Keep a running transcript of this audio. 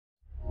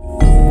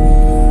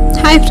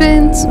Hi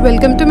friends,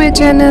 welcome to my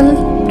channel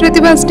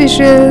Pratibha's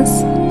Dishes.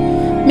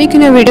 మీకు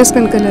నా videos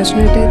కనుక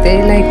నచ్చినట్లయితే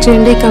లైక్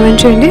చేయండి, కామెంట్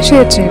చేయండి,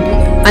 షేర్ చేయండి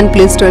and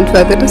please don't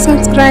forget to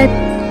subscribe.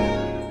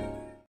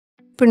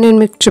 ఇప్పుడు నేను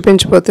మీకు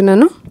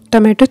చూపించబోతున్నాను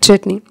టమాటో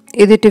చట్నీ.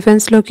 ఇది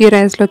టిఫిన్స్లోకి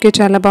రైస్లోకి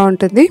చాలా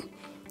బాగుంటుంది.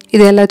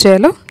 ఇది ఎలా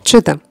చేయాలో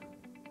చూద్దాం.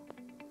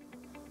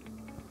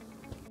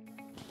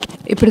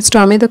 ఇప్పుడు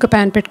స్టవ్ మీద ఒక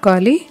ప్యాన్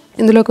పెట్టుకోవాలి.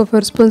 ఇందులో ఒక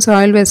 4 స్పూన్స్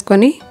ఆయిల్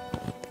వేసుకొని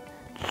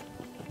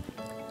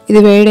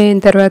ఇది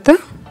వేడైన తర్వాత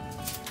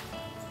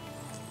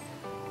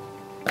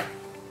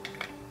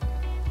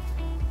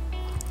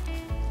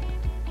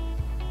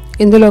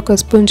ఇందులో ఒక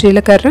స్పూన్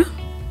జీలకర్ర,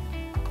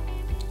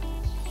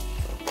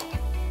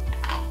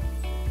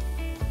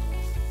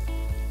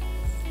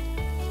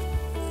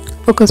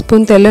 ఒక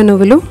స్పూన్ తెల్ల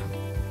నువ్వులు,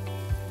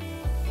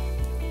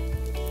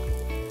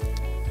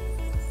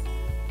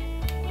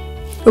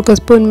 ఒక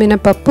స్పూన్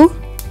మినపప్పు,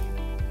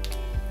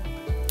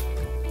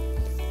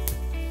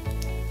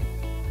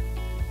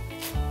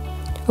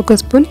 ఒక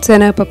స్పూన్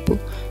శనగపప్పు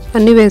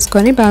అన్నీ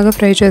వేసుకొని బాగా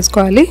ఫ్రై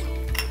చేసుకోవాలి.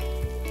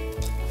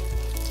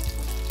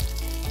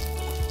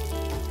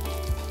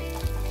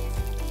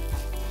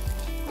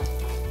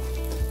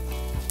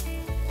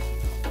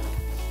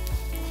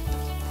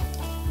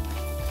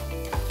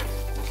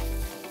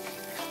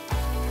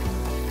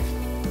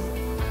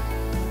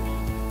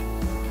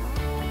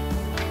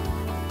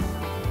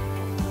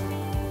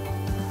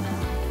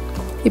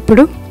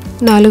 ఇప్పుడు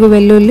 4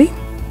 వెల్లుల్లి,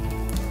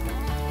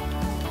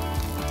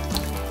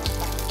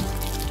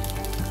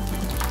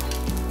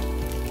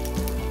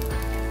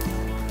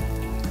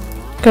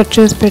 కట్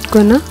చేసి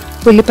పెట్టుకున్న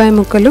ఉల్లిపాయ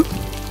ముక్కలు,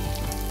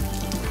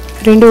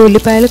 2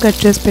 ఉల్లిపాయలు కట్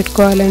చేసి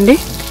పెట్టుకోవాలండి.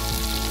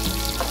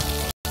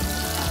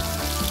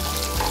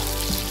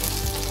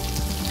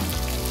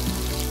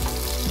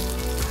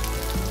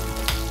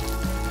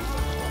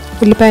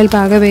 ఉల్లిపాయలు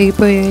బాగా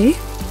వేగిపోయాయి.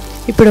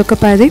 ఇప్పుడు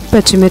ఒక 10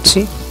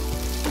 పచ్చిమిర్చి,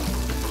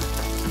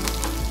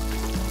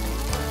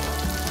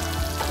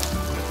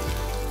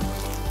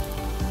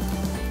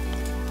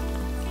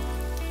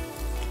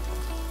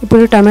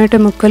 ఇప్పుడు టమాటో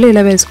ముక్కలు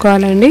ఇలా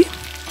వేసుకోవాలండి.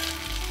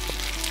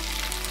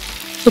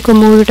 ఒక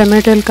 3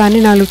 టమాటాలు కానీ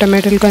 4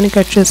 టమాటాలు కానీ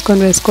కట్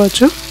చేసుకొని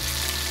వేసుకోవచ్చు.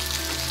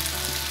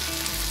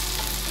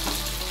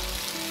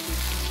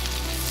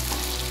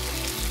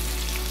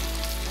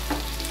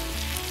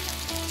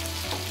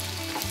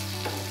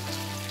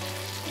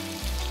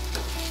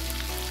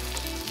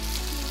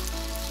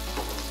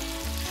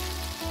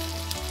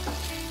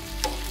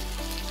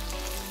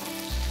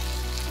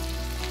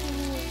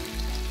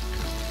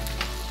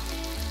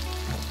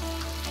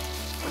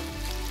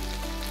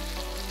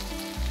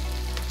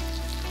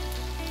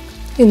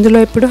 ఇందులో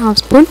ఇప్పుడు 1/2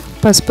 స్పూన్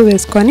పసుపు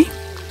వేసుకొని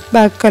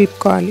బాగా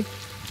కలుపుకోవాలి.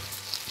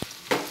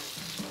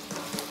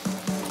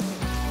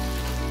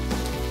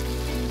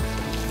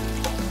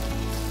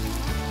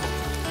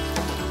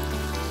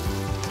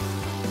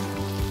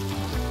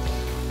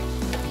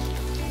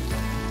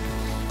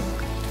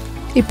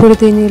 ఇప్పుడు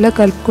దీన్ని ఇలా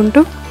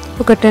కలుపుకుంటూ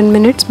ఒక 10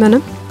 మినిట్స్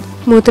మనం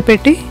మూత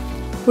పెట్టి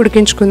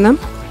ఉడికించుకుందాం.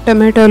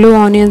 టమాటోలు,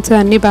 ఆనియన్స్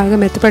అన్నీ బాగా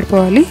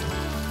మెత్తపడిపోవాలి.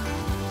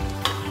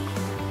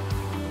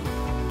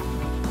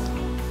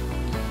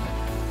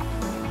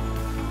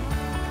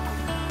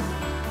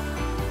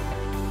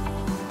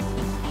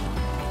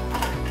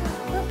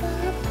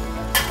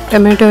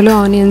 టమాటోలు,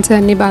 ఆనియన్స్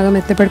అన్నీ బాగా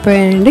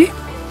మెత్తపడిపోయాయండి.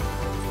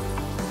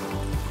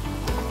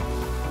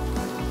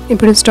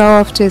 ఇప్పుడు స్టవ్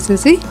ఆఫ్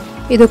చేసేసి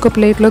ఇది ఒక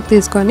ప్లేట్లోకి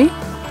తీసుకొని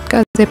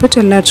కాసేపు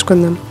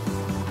చల్లార్చుకుందాం.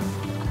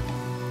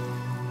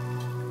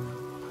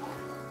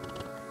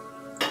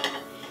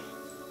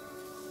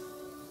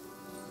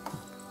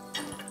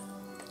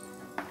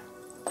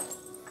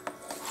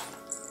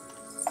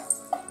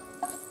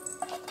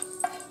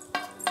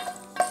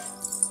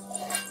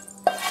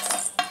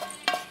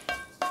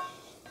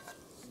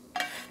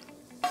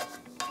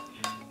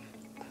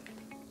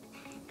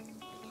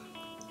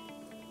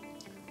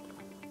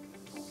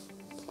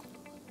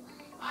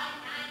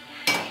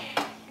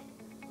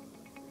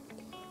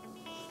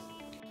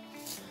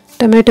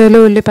 టమాటోలు,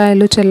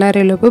 ఉల్లిపాయలు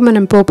చల్లారేలోపు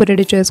మనం పోపు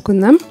రెడీ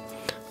చేసుకుందాం.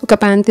 ఒక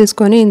ప్యాన్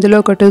తీసుకొని ఇందులో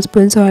ఒక 2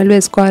 స్పూన్స్ ఆయిల్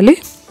వేసుకోవాలి.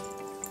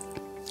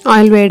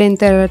 ఆయిల్ వేడైన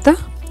తర్వాత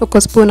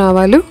ఒక స్పూన్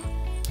ఆవాలు,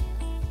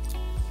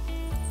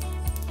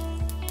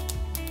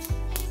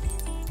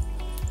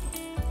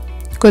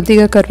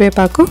 కొద్దిగా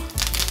కరివేపాకు,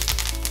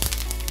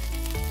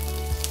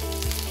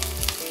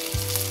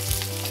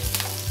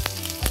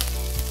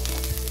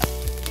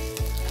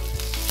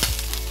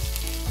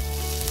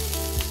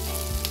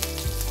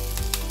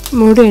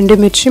 మూడు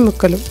ఎండుమిర్చి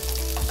ముక్కలు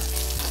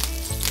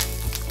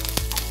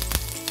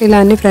ఇలా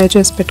అన్ని ఫ్రై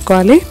చేసి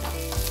పెట్టుకోవాలి.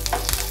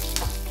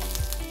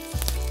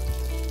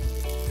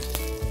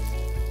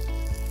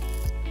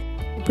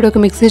 ఇప్పుడు ఒక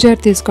మిక్సీ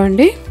జార్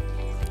తీసుకోండి.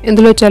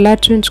 ఇందులో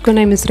చల్లార్చి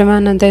ఉంచుకున్న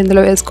మిశ్రమాన్ని అంతా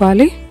ఇందులో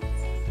వేసుకోవాలి.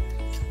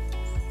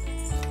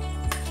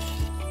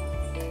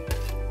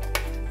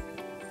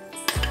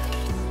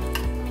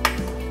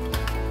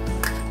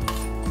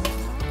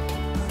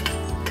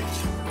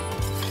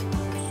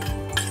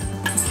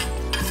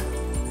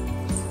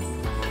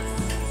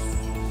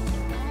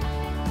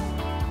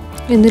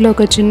 ఇందులో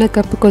ఒక చిన్న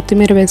కప్పు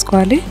కొత్తిమీర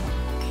వేసుకోవాలి.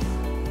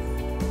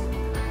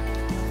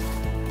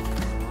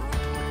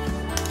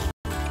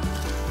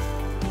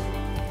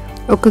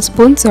 ఒక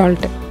స్పూన్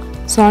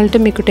సాల్ట్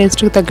మీకు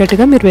టేస్ట్కి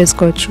తగ్గట్టుగా మీరు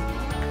వేసుకోవచ్చు.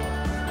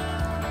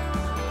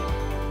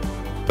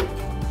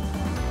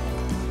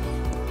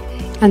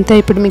 అంతే,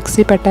 ఇప్పుడు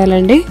మిక్సీ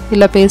పట్టాలండి.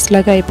 ఇలా పేస్ట్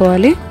లాగా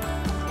అయిపోవాలి.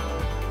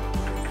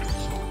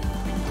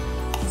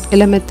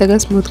 ఇలా మెత్తగా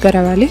స్మూత్గా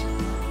రావాలి.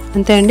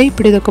 అంతే అండి.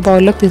 ఇప్పుడు ఇది ఒక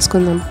బౌల్లోకి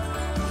తీసుకుందాం.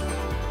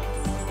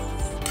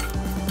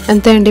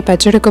 అంతే అండి,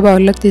 పచ్చడి ఒక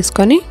బౌల్లోకి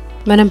తీసుకొని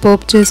మనం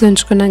పోపు చేసి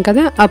ఉంచుకున్నాం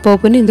కదా, ఆ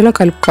పోపుని ఇందులో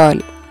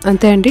కలుపుకోవాలి.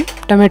 అంతే అండి,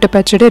 టమాటో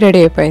పచ్చడి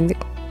రెడీ అయిపోయింది.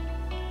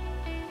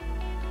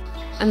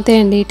 అంతే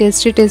అండి,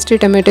 టేస్టీ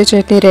టమాటో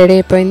చట్నీ రెడీ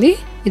అయిపోయింది.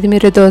 ఇది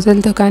మీరు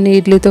దోశలతో కానీ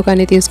ఇడ్లీతో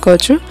కానీ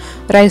తీసుకోవచ్చు.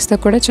 రైస్తో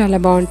కూడా చాలా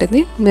బాగుంటుంది.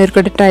 మీరు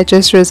కూడా ట్రై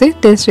చేసి చూసి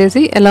టేస్ట్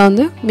చేసి ఎలా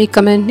ఉందో మీ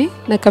కమెంట్ని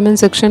నా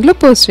కమెంట్ సెక్షన్లో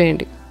పోస్ట్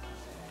చేయండి.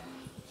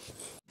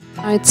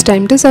 It's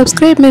time to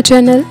subscribe my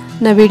channel.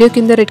 నా వీడియో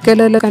కింద రెడ్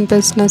కలర్లో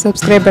కనిపిస్తున్న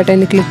సబ్స్క్రైబ్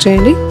బటన్ని క్లిక్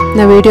చేయండి.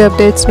 నా వీడియో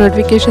అప్డేట్స్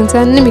నోటిఫికేషన్స్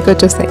అన్నీ మీకు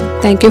వచ్చేస్తాయి.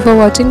 Thank you for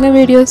watching my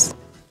videos.